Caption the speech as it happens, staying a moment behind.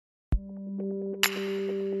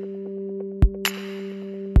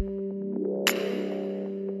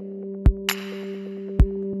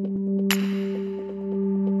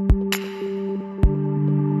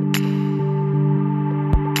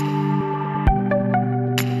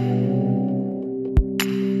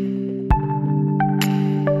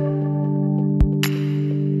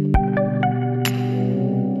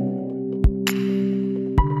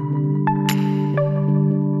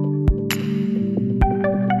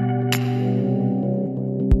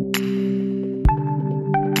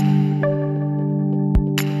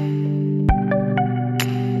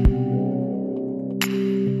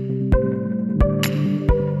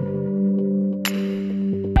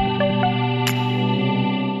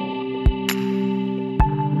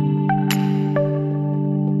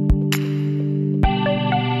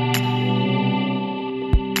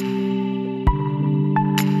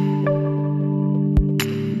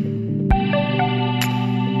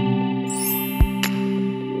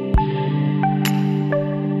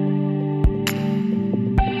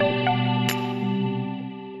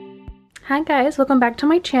Hi guys, welcome back to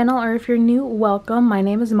my channel, or if you're new, welcome. My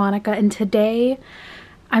name is Monica and today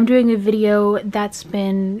I'm doing a video that's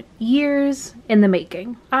been years in the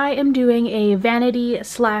making. I am doing a vanity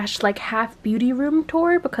slash like half beauty room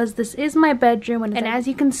tour because this is my bedroom, and as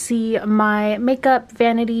you can see, my makeup,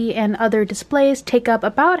 vanity, and other displays take up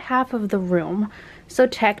about half of the room. So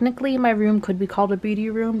technically my room could be called a beauty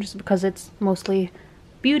room just because it's mostly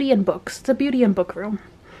beauty and books. It's a beauty and book room.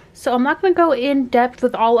 So I'm not going to go in depth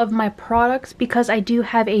with all of my products because I do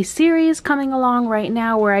have a series coming along right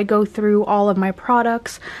now where I go through all of my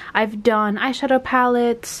products. I've done eyeshadow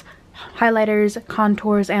palettes, highlighters,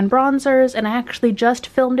 contours, and bronzers, and I actually just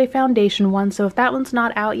filmed a foundation one, so if that one's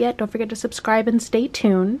not out yet, don't forget to subscribe and stay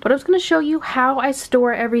tuned. But I was going to show you how I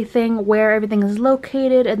store everything, where everything is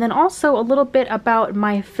located, and then also a little bit about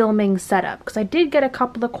my filming setup, because I did get a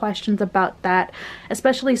couple of questions about that,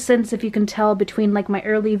 especially since, if you can tell, between like my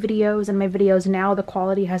early videos and my videos now, the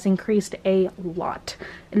quality has increased a lot,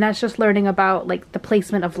 and that's just learning about like the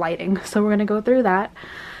placement of lighting. So we're going to go through that.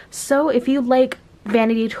 So if you like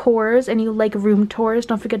vanity tours and you like room tours,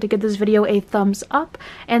 don't forget to give this video a thumbs up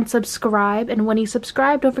and subscribe. And when you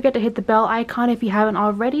subscribe, don't forget to hit the bell icon if you haven't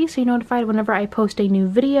already, so you're notified whenever I post a new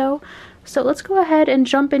video. So let's go ahead and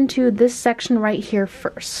jump into this section right here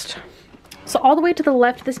first. So all the way to the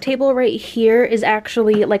left, this table right here is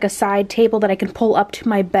actually like a side table that I can pull up to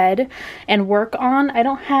my bed and work on. I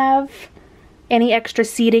don't have any extra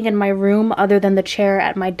seating in my room other than the chair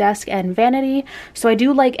at my desk and vanity, so I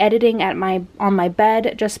do like editing at on my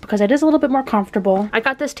bed just because it is a little bit more comfortable. I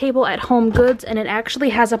got this table at Home Goods, and it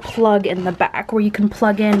actually has a plug in the back where you can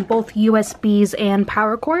plug in both USBs and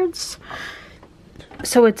power cords,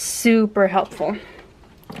 so it's super helpful.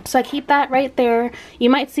 So I keep that right there. You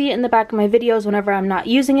might see it in the back of my videos whenever I'm not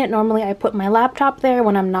using it. Normally I put my laptop there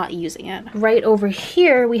when I'm not using it. Right over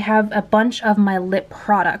here we have a bunch of my lip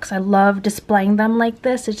products. I love displaying them like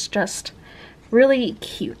this. It's just really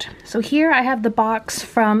cute. So here I have the box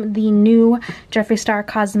from the new Jeffree Star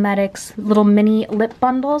Cosmetics little mini lip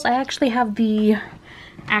bundles. I actually have the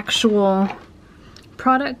actual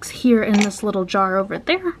products here in this little jar over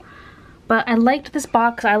there. But I liked this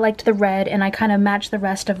box, I liked the red, and I kind of matched the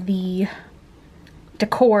rest of the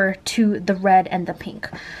decor to the red and the pink.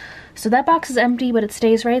 So that box is empty, but it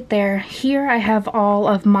stays right there. Here I have all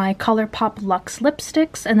of my ColourPop Luxe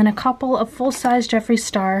lipsticks, and then a couple of full-size Jeffree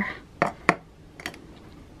Star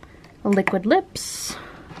liquid lips.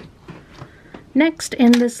 Next,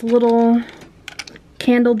 in this little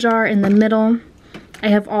candle jar in the middle, I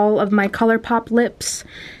have all of my ColourPop lips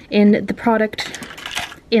in the product.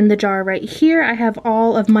 In the jar right here, I have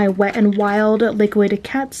all of my Wet n Wild liquid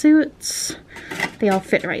catsuits. They all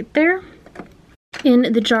fit right there.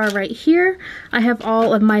 In the jar right here, I have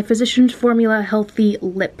all of my Physicians Formula Healthy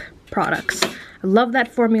Lip products. I love that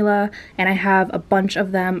formula, and I have a bunch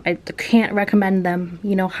of them. I can't recommend them,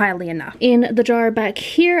 you know, highly enough. In the jar back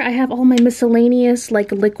here, I have all my miscellaneous like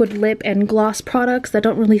liquid lip and gloss products that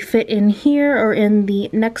don't really fit in here or in the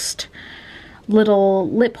next little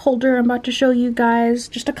lip holder I'm about to show you guys.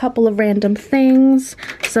 Just a couple of random things.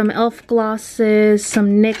 Some e.l.f. glosses,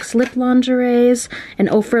 some NYX lip lingeries, an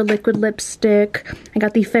Ofra liquid lipstick. I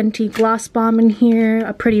got the Fenty Gloss Bomb in here,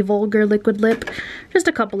 a Pretty Vulgar liquid lip. Just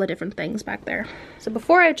a couple of different things back there. So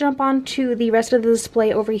before I jump on to the rest of the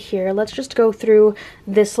display over here, let's just go through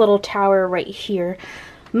this little tower right here.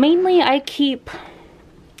 Mainly I keep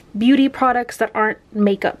beauty products that aren't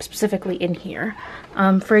makeup specifically in here.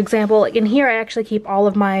 For example, in here I actually keep all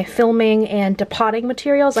of my filming and depotting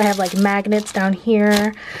materials. I have like magnets down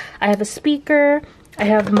here. I have a speaker. I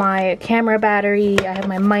have my camera battery. I have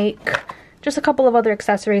my mic. Just a couple of other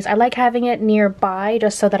accessories. I like having it nearby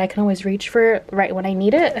just so that I can always reach for it right when I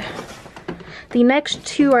need it. The next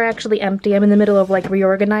two are actually empty. I'm in the middle of like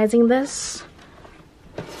reorganizing this.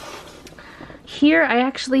 Here I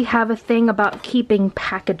actually have a thing about keeping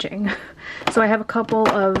packaging. So I have a couple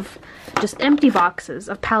of just empty boxes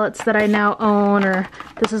of palettes that I now own, or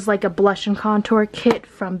this is like a blush and contour kit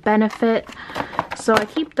from Benefit. So I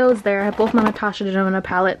keep those there. I have both my Natasha Denona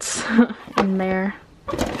palettes in there.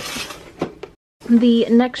 The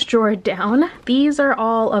next drawer down, these are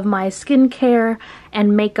all of my skincare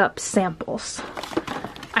and makeup samples.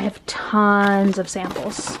 I have tons of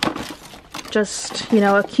samples. Just, you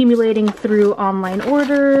know, accumulating through online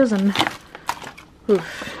orders, and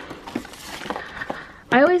oof.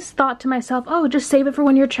 I always thought to myself, oh, just save it for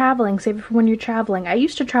when you're traveling, save it for when you're traveling. I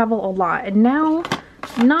used to travel a lot, and now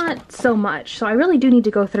not so much. So I really do need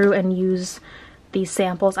to go through and use these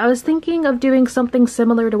samples. I was thinking of doing something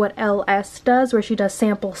similar to what LS does, where she does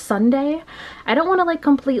sample Sunday. I don't want to like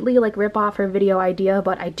completely like rip off her video idea,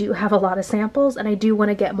 but I do have a lot of samples and I do want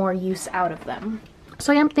to get more use out of them.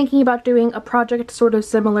 So I am thinking about doing a project sort of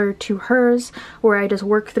similar to hers, where I just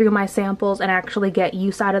work through my samples and actually get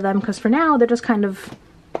use out of them, because for now they're just kind of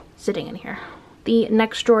sitting in here. The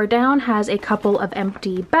next drawer down has a couple of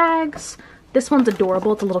empty bags. This one's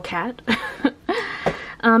adorable, it's a little cat.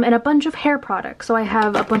 And a bunch of hair products. So I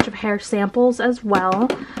have a bunch of hair samples as well.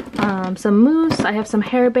 Some mousse, I have some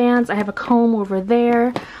hair bands, I have a comb over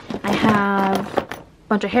there. I have a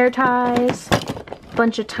bunch of hair ties, a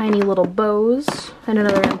bunch of tiny little bows, and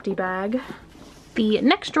another empty bag. The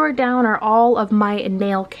next drawer down are all of my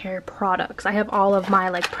nail care products. I have all of my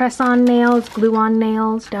like press-on nails, glue-on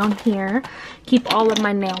nails down here. Keep all of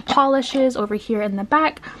my nail polishes over here in the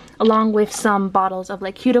back, along with some bottles of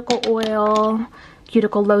like cuticle oil,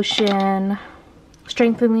 cuticle lotion,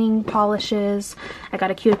 strengthening polishes. I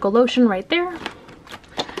got a cuticle lotion right there.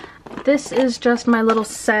 This is just my little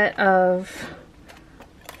set of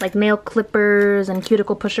like nail clippers and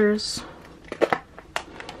cuticle pushers.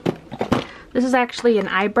 This is actually an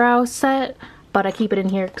eyebrow set, but I keep it in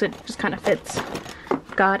here because it just kind of fits.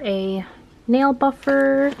 Got a nail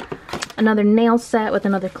buffer, another nail set with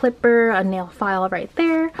another clipper, a nail file right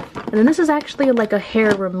there. And then this is actually like a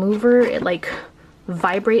hair remover. It like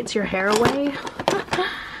vibrates your hair away.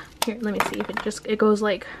 Here, let me see if it goes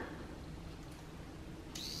like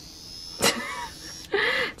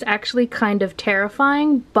it's actually kind of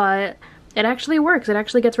terrifying, but it actually works. It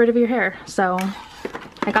actually gets rid of your hair. So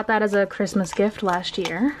I got that as a Christmas gift last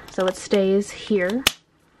year, so it stays here.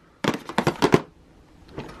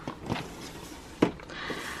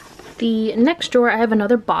 The next drawer, I have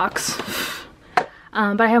another box,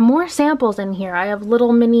 but I have more samples in here. I have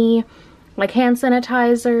little mini like hand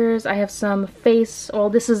sanitizers. I have some face, well,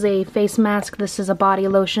 this is a face mask, this is a body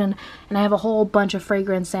lotion, and I have a whole bunch of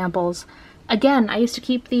fragrance samples. Again, I used to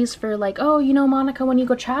keep these for like, oh, you know, Monica, when you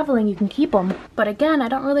go traveling, you can keep them. But again, I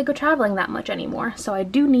don't really go traveling that much anymore, so I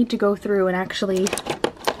do need to go through and actually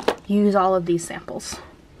use all of these samples.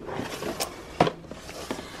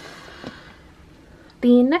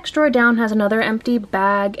 The next drawer down has another empty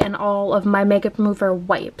bag and all of my makeup remover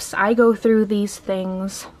wipes. I go through these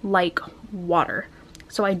things like water,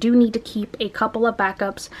 so I do need to keep a couple of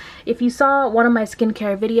backups. If you saw one of my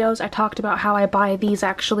skincare videos, I talked about how I buy these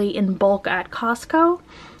actually in bulk at Costco,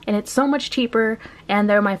 and it's so much cheaper, and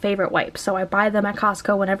they're my favorite wipes, so I buy them at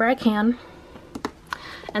Costco whenever I can.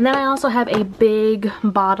 And then I also have a big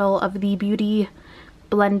bottle of the Beauty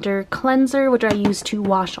Blender cleanser, which I use to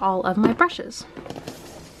wash all of my brushes.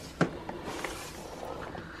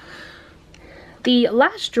 The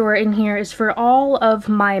last drawer in here is for all of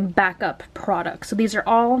my backup products. So these are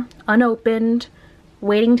all unopened,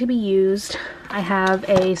 waiting to be used. I have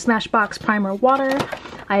a Smashbox Primer Water.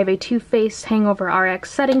 I have a Too Faced Hangover RX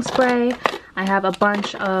Setting Spray. I have a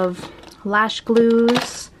bunch of lash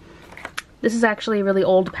glues. This is actually a really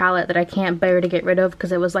old palette that I can't bear to get rid of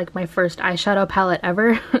because it was like my first eyeshadow palette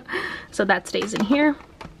ever. So that stays in here.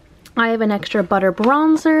 I have an extra butter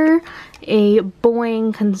bronzer, a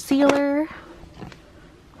Boing concealer.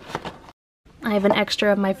 I have an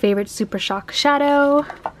extra of my favorite Super Shock shadow.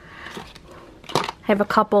 I have a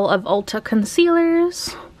couple of Ulta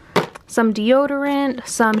concealers, some deodorant,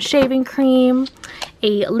 some shaving cream,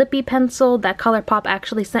 a lippy pencil that ColourPop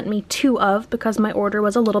actually sent me 2 of because my order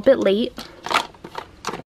was a little bit late.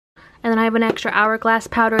 And then I have an extra Hourglass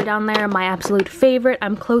powder down there, my absolute favorite.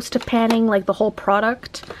 I'm close to panning like the whole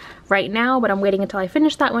product right now, but I'm waiting until I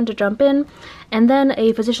finish that one to jump in. And then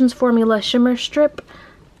a Physicians Formula shimmer strip.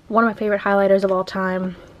 One of my favorite highlighters of all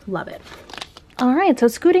time. Love it. Alright, so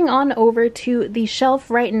scooting on over to the shelf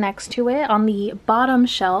right next to it, on the bottom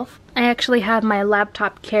shelf, I actually have my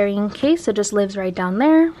laptop carrying case. It just lives right down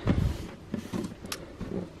there.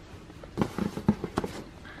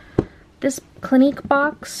 This Clinique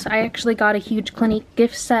box, I actually got a huge Clinique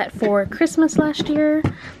gift set for Christmas last year,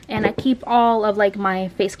 and I keep all of like my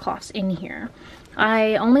face cloths in here.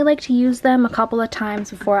 I only like to use them a couple of times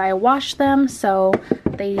before I wash them, so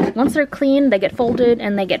once they're clean, they get folded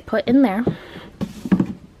and they get put in there.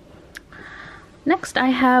 Next, I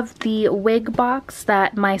have the wig box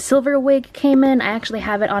that my silver wig came in. I actually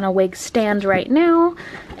have it on a wig stand right now,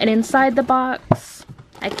 and inside the box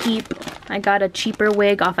I got a cheaper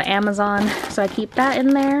wig off of Amazon, so I keep that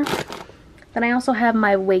in there. Then I also have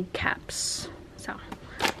my wig caps, so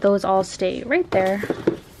those all stay right there.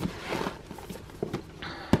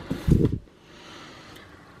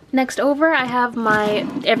 Next over, I have my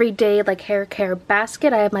everyday like hair care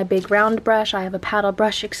basket. I have my big round brush. I have a paddle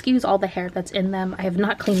brush. Excuse all the hair that's in them. I have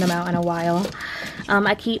not cleaned them out in a while.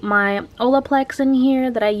 I keep my Olaplex in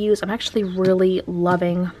here that I use. I'm actually really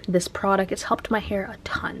loving this product. It's helped my hair a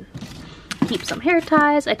ton. Keep some hair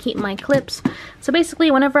ties. I keep my clips. So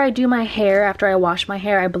basically, whenever I do my hair, after I wash my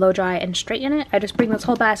hair, I blow dry and straighten it. I just bring this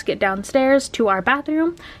whole basket downstairs to our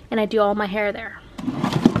bathroom and I do all my hair there.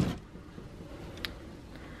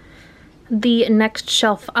 The next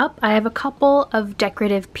shelf up, I have a couple of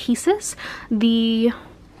decorative pieces. The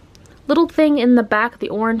little thing in the back, the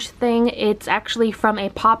orange thing, it's actually from a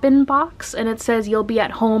pop-in box and it says "You'll be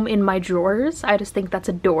at home in my drawers." I just think that's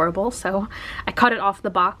adorable, so I cut it off the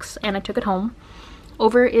box and I took it home.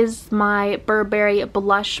 Over is my Burberry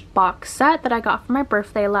blush box set that I got for my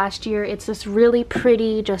birthday last year. It's this really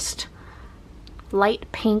pretty, just light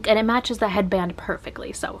pink, and it matches the headband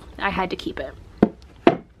perfectly, so I had to keep it.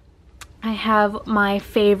 I have my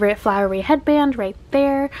favorite flowery headband right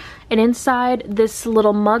there, and inside this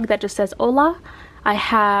little mug that just says Hola, I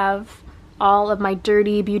have all of my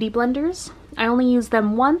dirty beauty blenders. I only use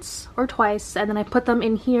them once or twice, and then I put them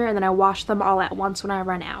in here and then I wash them all at once when I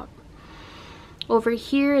run out. Over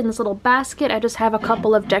here in this little basket, I just have a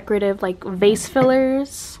couple of decorative like vase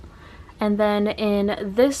fillers, and then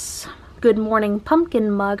in this Good Morning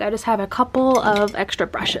Pumpkin mug, I just have a couple of extra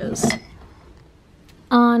brushes.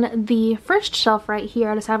 On the first shelf right here,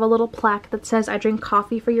 I just have a little plaque that says "I drink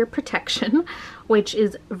coffee for your protection," which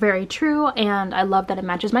is very true, and I love that it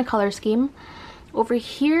matches my color scheme. Over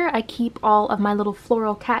here, I keep all of my little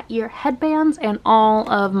floral cat ear headbands and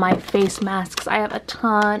all of my face masks. I have a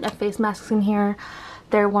ton of face masks in here.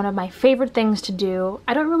 They're one of my favorite things to do.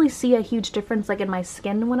 I don't really see a huge difference like in my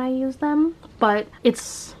skin when I use them, but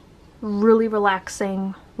it's really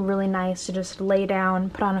relaxing, really nice to just lay down,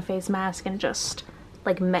 put on a face mask, and just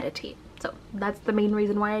like meditate. So that's the main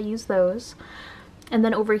reason why I use those. And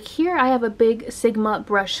then over here I have a big Sigma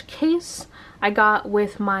brush case I got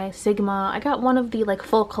with my Sigma. I got one of the like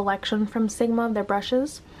full collection from Sigma of their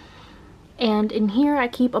brushes, and in here I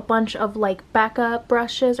keep a bunch of like backup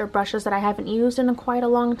brushes or brushes that I haven't used in quite a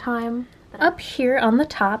long time. Up here on the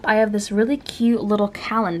top I have this really cute little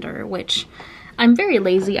calendar, which I'm very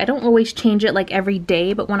lazy. I don't always change it like every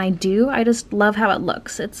day, but when I do, I just love how it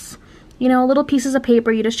looks. It's, you know, little pieces of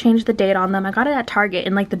paper, you just change the date on them. I got it at Target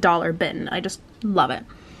in like the dollar bin. I just love it.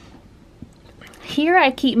 Here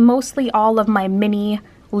I keep mostly all of my mini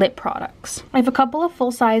lip products. I have a couple of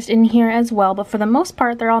full-sized in here as well, but for the most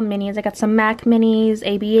part they're all minis. I got some MAC minis,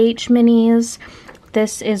 ABH minis.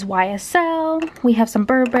 This is YSL. We have some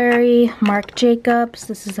Burberry, Marc Jacobs.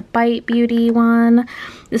 This is a Bite Beauty one.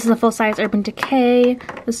 This is a full-size Urban Decay.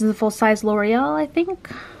 This is a full-size L'Oreal, I think.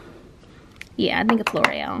 Yeah, I think it's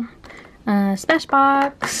L'Oreal.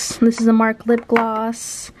 Smashbox. This is a Marc lip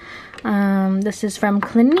gloss. This is from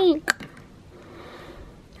Clinique.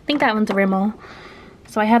 I think that one's a Rimmel.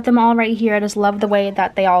 So I have them all right here. I just love the way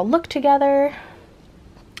that they all look together.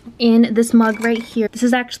 In this mug right here, this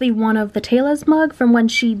is actually one of the Taylor's mug from when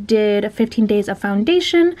she did 15 days of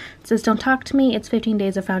foundation. It says "Don't talk to me, it's 15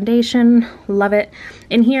 days of foundation." Love it.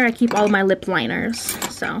 In here I keep all of my lip liners.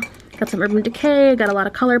 So got some Urban Decay, got a lot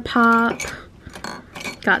of ColourPop.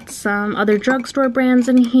 Got some other drugstore brands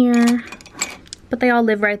in here, but they all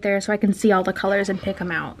live right there so I can see all the colors and pick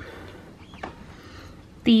them out.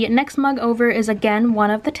 The next mug over is again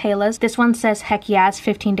one of the Taylor's. This one says "Heck yeah, it's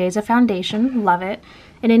 15 days of foundation." Love it.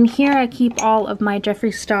 And in here I keep all of my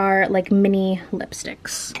Jeffree Star like mini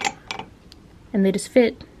lipsticks. And they just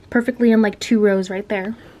fit perfectly in like 2 rows right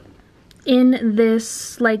there. In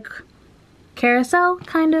this like carousel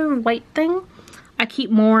kind of white thing, I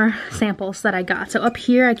keep more samples that I got. So up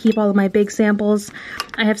here I keep all of my big samples.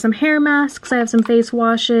 I have some hair masks, I have some face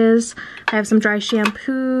washes, I have some dry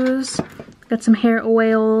shampoos, got some hair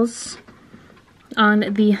oils. On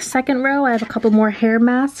the second row I have a couple more hair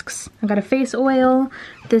masks. I got a face oil.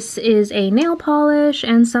 This is a nail polish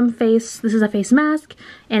and this is a face mask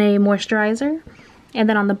and a moisturizer. And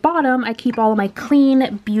then on the bottom I keep all of my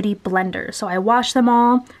clean beauty blenders. So I wash them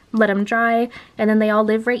all, let them dry, and then they all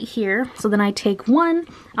live right here. So then I take one,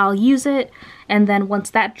 I'll use it, and then once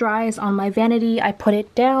that dries on my vanity, I put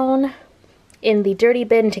it down in the dirty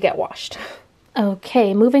bin to get washed.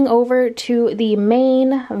 Okay, moving over to the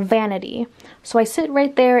main vanity. So I sit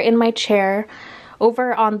right there in my chair.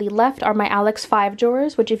 Over on the left are my Alex 5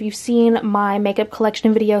 drawers, which if you've seen my makeup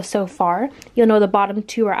collection video so far, you'll know the bottom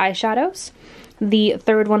 2 are eyeshadows. The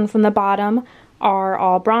third one from the bottom are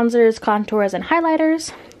all bronzers, contours, and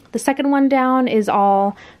highlighters. The second one down is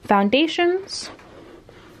all foundations.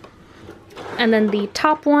 And then the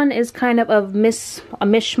top one is kind of a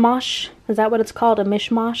mishmash. Is that what it's called? A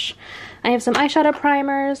mishmash? I have some eyeshadow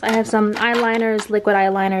primers. I have some eyeliners, liquid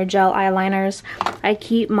eyeliner, gel eyeliners. I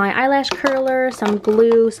keep my eyelash curler, some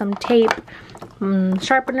glue, some tape,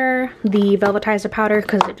 sharpener, the velvetizer powder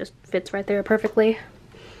because it just fits right there perfectly.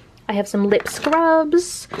 I have some lip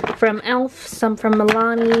scrubs from e.l.f., some from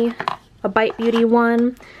Milani, a Bite Beauty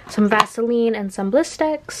one, some Vaseline, and some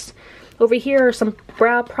Blistex. Over here are some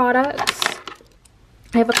brow products.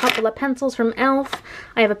 I have a couple of pencils from e.l.f.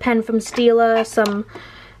 I have a pen from Stila, some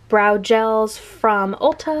brow gels from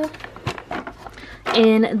Ulta.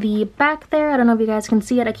 In the back there, I don't know if you guys can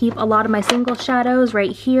see it, I keep a lot of my single shadows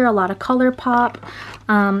right here, a lot of ColourPop.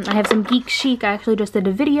 I have some Geek Chic. I actually just did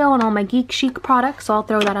a video on all my Geek Chic products, so I'll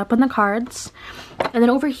throw that up in the cards. And then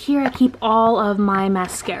over here, I keep all of my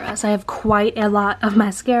mascaras. I have quite a lot of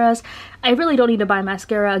mascaras. I really don't need to buy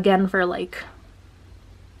mascara again for like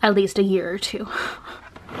at least a year or two.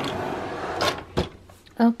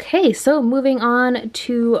 Okay, so moving on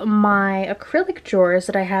to my acrylic drawers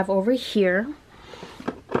that I have over here.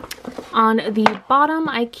 On the bottom,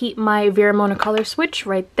 I keep my Veramona color switch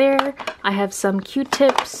right there. I have some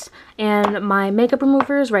Q-tips and my makeup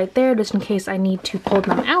removers right there, just in case I need to pull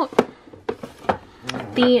them out.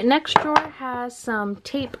 The next drawer has some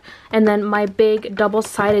tape and then my big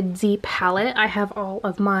double-sided Z palette. I have all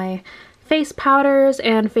of my face powders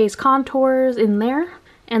and face contours in there.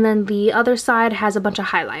 And then the other side has a bunch of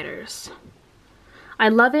highlighters. I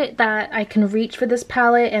love it that I can reach for this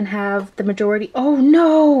palette and have the majority. Oh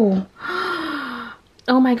no!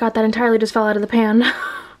 Oh my god, that entirely just fell out of the pan.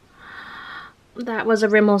 That was a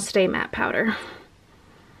Rimmel Stay Matte powder.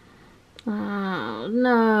 Oh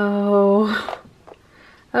no.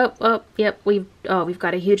 Oh, yep, we've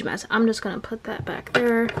got a huge mess. I'm just gonna put that back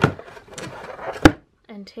there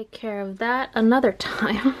and take care of that another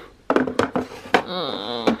time.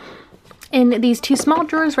 In these two small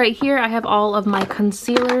drawers right here, I have all of my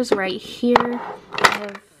concealers right here. I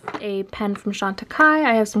have a pen from Chantecaille,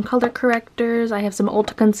 I have some color correctors, I have some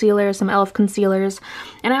Ulta concealers, some e.l.f. concealers,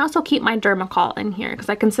 and I also keep my Dermacol in here because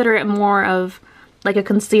I consider it more of like a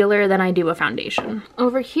concealer than I do a foundation.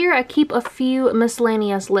 Over here, I keep a few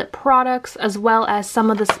miscellaneous lip products as well as some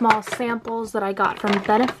of the small samples that I got from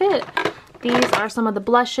Benefit. These are some of the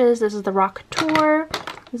blushes. This is the Rock Tour.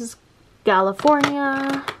 This is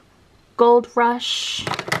California, Gold Rush,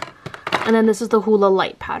 and then this is the Hoola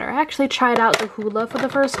light powder. I actually tried out the Hoola for the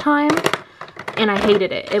first time and I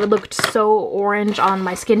hated it. It looked so orange on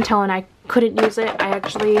my skin tone. I couldn't use it. I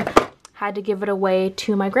actually had to give it away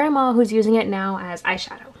to my grandma who's using it now as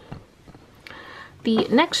eyeshadow. The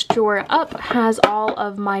next drawer up has all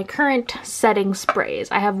of my current setting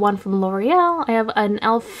sprays. I have one from L'Oreal. I have an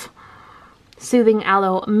e.l.f. Soothing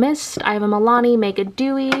Aloe Mist. I have a Milani Make It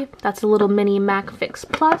Dewy. That's a little mini MAC Fix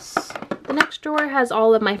Plus. The next drawer has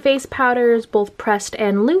all of my face powders, both pressed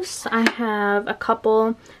and loose. I have a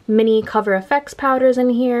couple mini Cover FX powders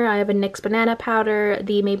in here. I have a NYX Banana powder,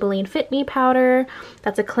 the Maybelline Fit Me powder.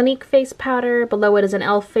 That's a Clinique face powder. Below it is an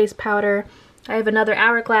e.l.f. face powder. I have another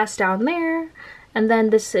Hourglass down there. And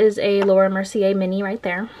then this is a Laura Mercier mini right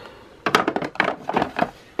there.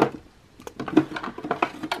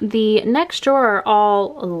 The next drawer are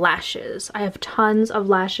all lashes. I have tons of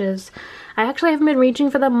lashes. I actually haven't been reaching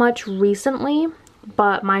for them much recently,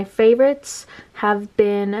 but my favorites have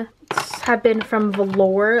been from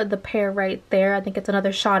Velour, the pair right there. I think it's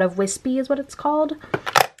another shot of Wispy is what it's called.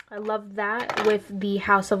 I love that with the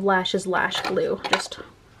House of Lashes lash glue. Just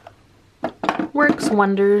works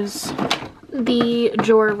wonders. The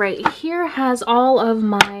drawer right here has all of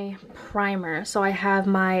my primer. So I have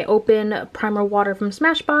my open primer water from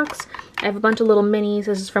Smashbox. I have a bunch of little minis.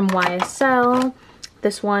 This is from YSL.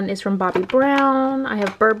 This one is from Bobbi Brown. I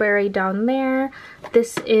have Burberry down there.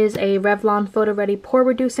 This is a Revlon Photo Ready Pore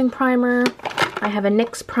Reducing Primer. I have a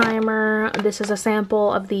NYX primer. This is a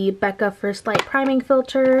sample of the Becca First Light Priming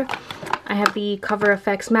Filter. I have the Cover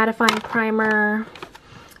FX Mattifying Primer.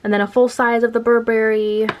 And then a full size of the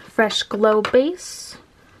Burberry Fresh Glow Base.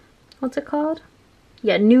 What's it called?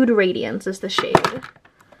 Yeah, Nude Radiance is the shade.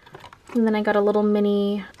 And then I got a little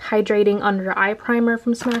mini hydrating under eye primer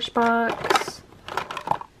from Smashbox.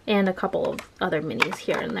 And a couple of other minis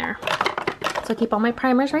here and there. So I keep all my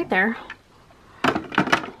primers right there.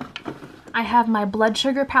 I have my blood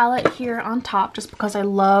sugar palette here on top just because I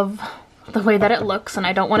love the way that it looks and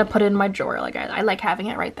I don't want to put it in my drawer. Like I like having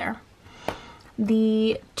it right there.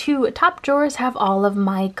 The two top drawers have all of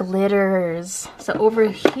my glitters. So over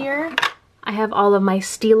here, I have all of my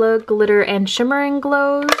Stila glitter and shimmering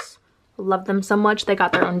glows. Love them so much, they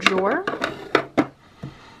got their own drawer.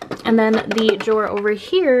 And then the drawer over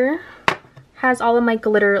here has all of my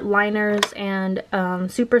glitter liners and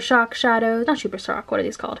Super Shock shadows. Not Super Shock, what are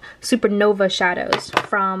these called? Supernova shadows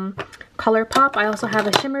from ColourPop. I also have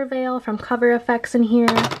a shimmer veil from Cover FX in here.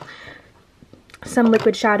 Some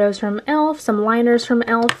liquid shadows from e.l.f., some liners from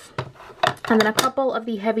e.l.f., and then a couple of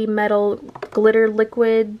the heavy metal glitter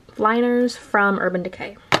liquid liners from Urban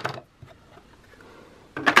Decay.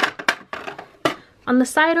 On the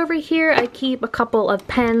side over here, I keep a couple of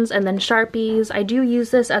pens and then Sharpies. I do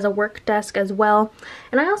use this as a work desk as well.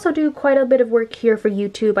 And I also do quite a bit of work here for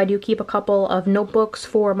YouTube. I do keep a couple of notebooks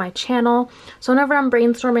for my channel. So whenever I'm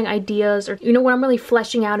brainstorming ideas, or you know, when I'm really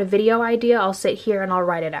fleshing out a video idea, I'll sit here and I'll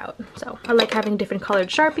write it out. So I like having different colored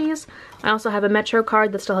Sharpies. I also have a Metro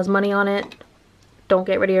card that still has money on it. Don't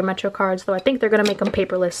get rid of your Metro cards, though I think they're gonna make them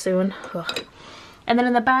paperless soon. Ugh. And then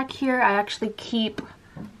in the back here, I actually keep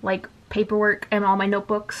like paperwork and all my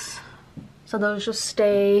notebooks, so those just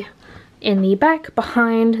stay in the back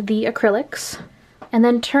behind the acrylics. And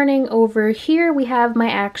then turning over here, we have my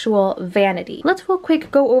actual vanity. Let's real quick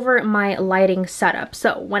go over my lighting setup.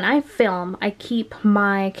 So when I film, I keep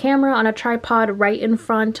my camera on a tripod right in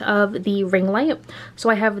front of the ring light. So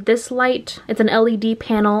I have this light, it's an LED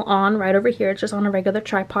panel on right over here. It's just on a regular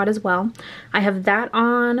tripod as well. I have that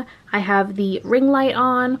on. I have the ring light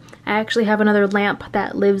on. I actually have another lamp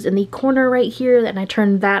that lives in the corner right here, and I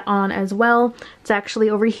turned that on as well. It's actually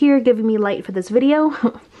over here giving me light for this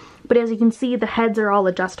video. But as you can see, the heads are all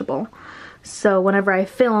adjustable. So whenever I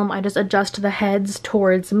film, I just adjust the heads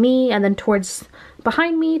towards me and then towards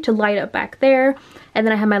behind me to light up back there. And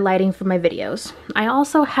then I have my lighting for my videos. I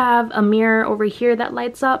also have a mirror over here that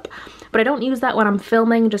lights up, but I don't use that when I'm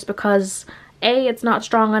filming just because A, it's not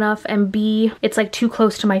strong enough, and B, it's like too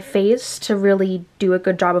close to my face to really do a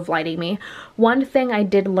good job of lighting me. One thing I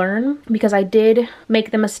did learn, because I did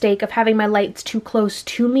make the mistake of having my lights too close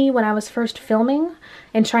to me when I was first filming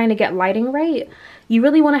and trying to get lighting right, you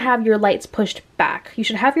really want to have your lights pushed back. You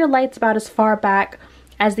should have your lights about as far back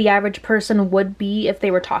as the average person would be if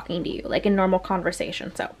they were talking to you, like in normal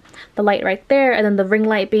conversation. So the light right there, and then the ring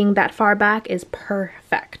light being that far back is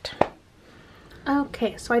perfect.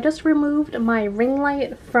 Okay, so I just removed my ring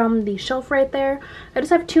light from the shelf right there. I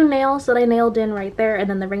just have 2 nails that I nailed in right there, and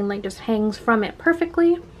then the ring light just hangs from it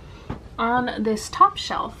perfectly. On this top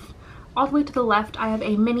shelf, all the way to the left, I have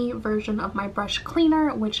a mini version of my brush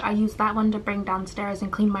cleaner, which I use that one to bring downstairs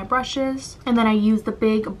and clean my brushes. And then I use the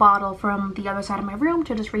big bottle from the other side of my room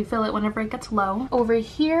to just refill it whenever it gets low. Over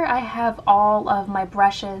here, I have all of my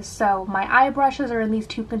brushes. So my eye brushes are in these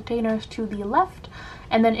 2 containers to the left.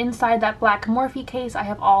 And then inside that black Morphe case, I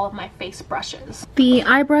have all of my face brushes. The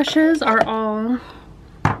eye brushes are all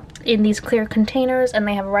in these clear containers, and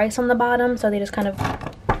they have rice on the bottom, so they just kind of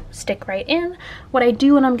stick right in. What I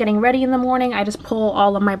do when I'm getting ready in the morning, I just pull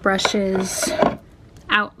all of my brushes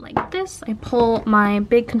out like this. I pull my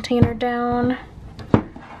big container down.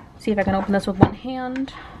 See if I can open this with one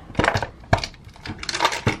hand.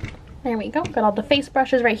 There we go. Got all the face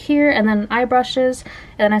brushes right here, and then eye brushes,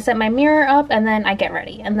 and then I set my mirror up, and then I get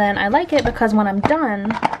ready. And then I like it because when I'm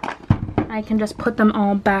done, I can just put them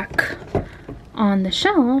all back on the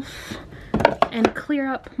shelf and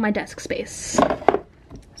clear up my desk space.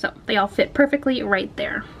 So they all fit perfectly right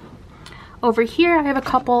there. Over here, I have a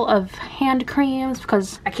couple of hand creams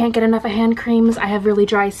because I can't get enough of hand creams. I have really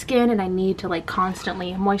dry skin and I need to like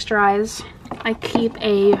constantly moisturize. I keep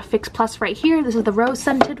a Fix Plus right here. This is the rose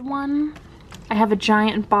scented one. I have a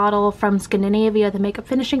giant bottle from Scandinavia, the makeup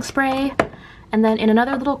finishing spray. And then in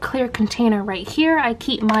another little clear container right here, I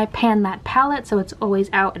keep my Pan That palette, so it's always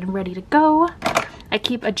out and ready to go. I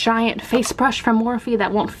keep a giant face brush from Morphe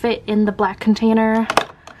that won't fit in the black container.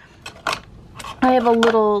 I have a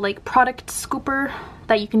little like product scooper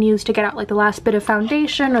that you can use to get out like the last bit of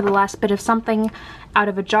foundation or the last bit of something out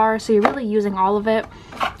of a jar, so you're really using all of it.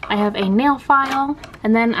 I have a nail file,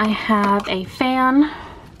 and then I have a fan.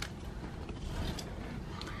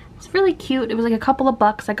 It's really cute. It was like a couple of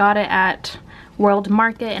bucks. I got it at World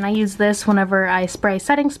Market, and I use this whenever I spray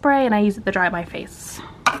setting spray, and I use it to dry my face.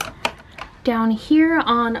 Down here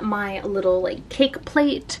on my little like cake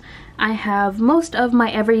plate, I have most of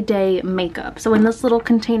my everyday makeup. So in this little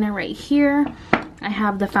container right here, I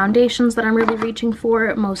have the foundations that I'm really reaching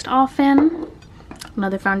for most often.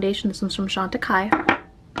 Another foundation, this one's from Chantecaille.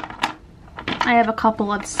 I have a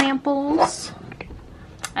couple of samples.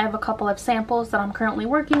 I have a couple of samples that I'm currently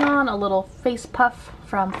working on. A little face puff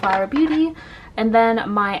from Flower Beauty. And then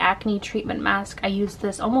my acne treatment mask. I use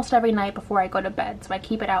this almost every night before I go to bed. So I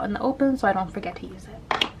keep it out in the open so I don't forget to use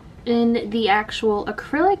it. In the actual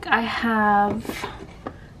acrylic, I have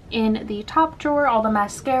In the top drawer, all the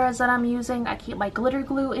mascaras that I'm using. I keep my glitter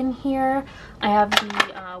glue in here. I have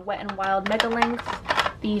the Wet n Wild Mega Length,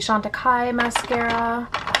 the Chantecaille mascara,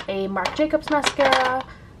 a Marc Jacobs mascara.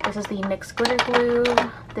 This is the NYX glitter glue.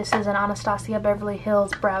 This is an Anastasia Beverly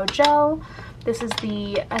Hills brow gel. This is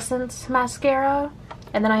the Essence mascara.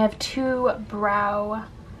 And then I have two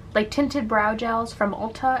tinted brow gels from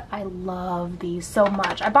Ulta. I love these so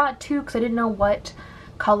much. I bought two because I didn't know what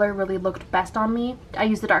color really looked best on me. I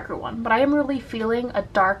used the darker one, but I am really feeling a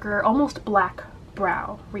darker, almost black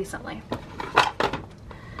brow recently.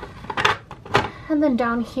 And then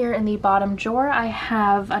down here in the bottom drawer, I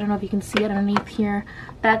have, I don't know if you can see it underneath here,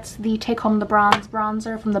 that's the Take Home the Bronze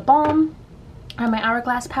bronzer from the Balm. I have my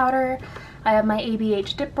Hourglass powder. I have my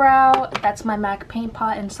ABH Dip Brow. That's my MAC Paint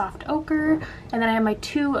Pot in Soft Ochre. And then I have my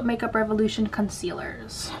two Makeup Revolution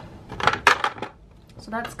concealers. So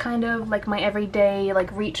that's kind of like my everyday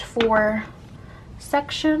like reach for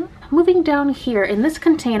section. Moving down here in this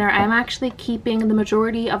container, I'm actually keeping the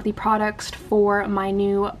majority of the products for my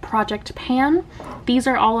new project pan. These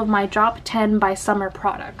are all of my Drop 10 by Summer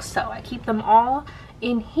products, so I keep them all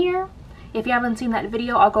in here. If you haven't seen that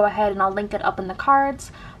video, I'll go ahead and I'll link it up in the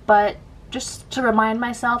cards, but just to remind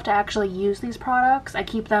myself to actually use these products, I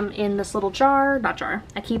keep them in this little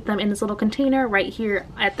I keep them in this little container right here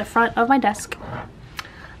at the front of my desk.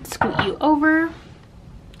 Scoot you over.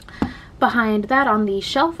 Behind that on the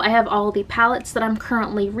shelf, I have all the palettes that I'm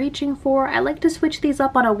currently reaching for. I like to switch these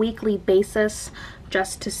up on a weekly basis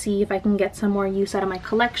just to see if I can get some more use out of my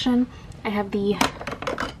collection. I have the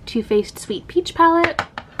Too Faced Sweet Peach palette.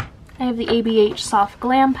 I have the ABH Soft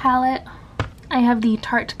Glam palette. I have the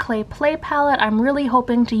Tarte Clay Play palette. I'm really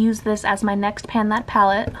hoping to use this as my next Pan That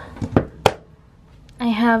palette. I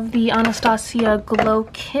have the Anastasia Glow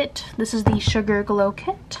Kit. This is the Sugar Glow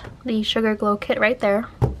Kit. The Sugar Glow Kit right there.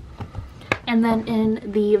 And then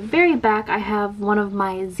in the very back, I have one of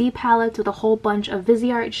my Z palettes with a whole bunch of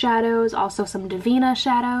Viseart shadows, also some Divina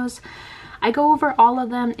shadows. I go over all of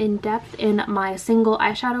them in depth in my single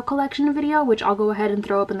eyeshadow collection video, which I'll go ahead and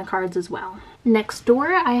throw up in the cards as well. Next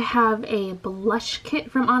door, I have a blush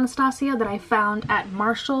kit from Anastasia that I found at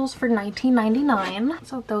Marshall's for $19.99.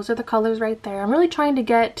 So those are the colors right there. I'm really trying to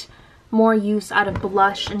get more use out of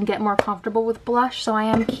blush and get more comfortable with blush, so I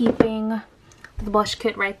am keeping the blush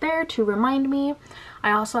kit right there to remind me.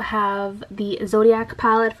 I also have the Zodiac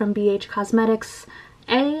palette from BH Cosmetics.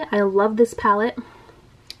 I love this palette,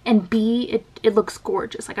 and B, it looks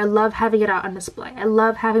gorgeous. Like, I love having it out on display. I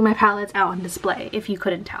love having my palettes out on display, if you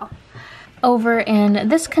couldn't tell. Over in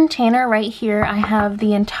this container right here, I have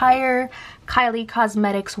the entire Kylie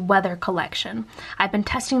Cosmetics Weather collection. I've been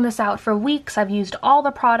testing this out for weeks. I've used all the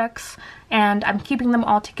products and I'm keeping them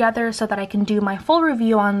all together so that I can do my full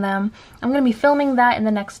review on them. I'm going to be filming that in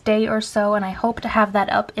the next day or so, and I hope to have that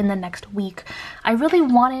up in the next week. I really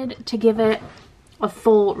wanted to give it a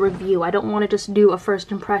full review. I don't want to just do a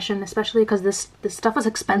first impression, especially because this stuff is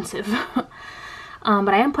expensive.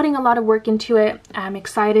 But I am putting a lot of work into it. I'm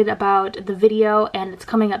excited about the video and it's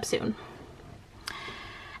coming up soon.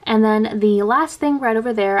 And then the last thing right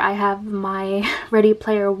over there, I have my Ready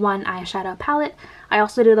Player One eyeshadow palette. I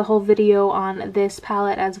also did a whole video on this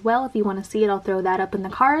palette as well. If you want to see it, I'll throw that up in the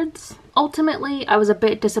cards. Ultimately, I was a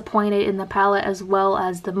bit disappointed in the palette as well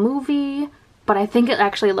as the movie, but I think it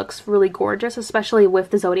actually looks really gorgeous, especially with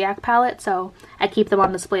the Zodiac palette, so I keep them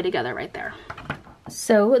on display together right there.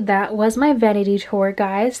 So that was my vanity tour,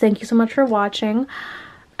 guys. Thank you so much for watching.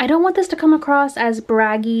 I don't want this to come across as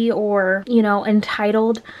braggy or, you know,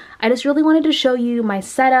 entitled. I just really wanted to show you my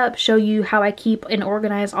setup, show you how I keep and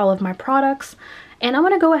organize all of my products. And I'm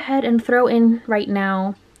going to go ahead and throw in right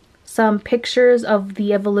now some pictures of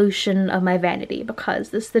the evolution of my vanity, because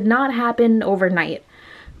this did not happen overnight.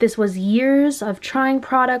 This was years of trying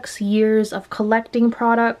products, years of collecting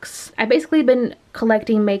products. I've basically been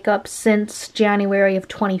collecting makeup since January of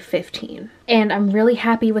 2015. And I'm really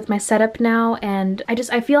happy with my setup now, and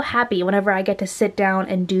I feel happy whenever I get to sit down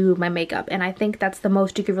and do my makeup. And I think that's the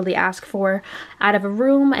most you could really ask for out of a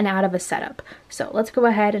room and out of a setup. So let's go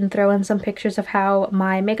ahead and throw in some pictures of how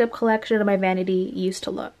my makeup collection and my vanity used to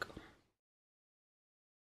look.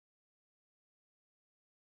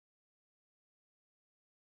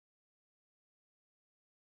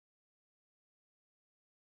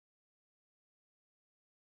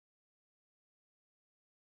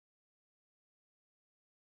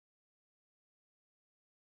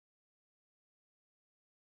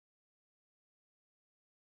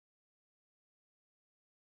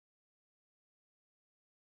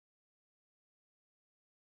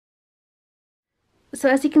 So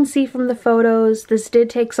as you can see from the photos, this did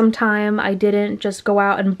take some time. I didn't just go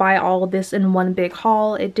out and buy all of this in one big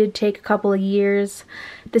haul. It did take a couple of years.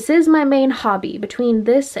 This is my main hobby. Between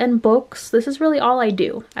this and books, this is really all I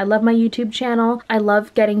do. I love my YouTube channel. I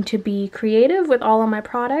love getting to be creative with all of my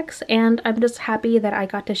products, and I'm just happy that I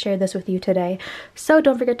got to share this with you today. So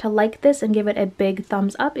don't forget to like this and give it a big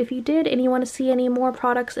thumbs up if you did and you want to see any more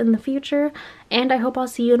products in the future, and I hope I'll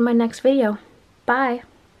see you in my next video. Bye!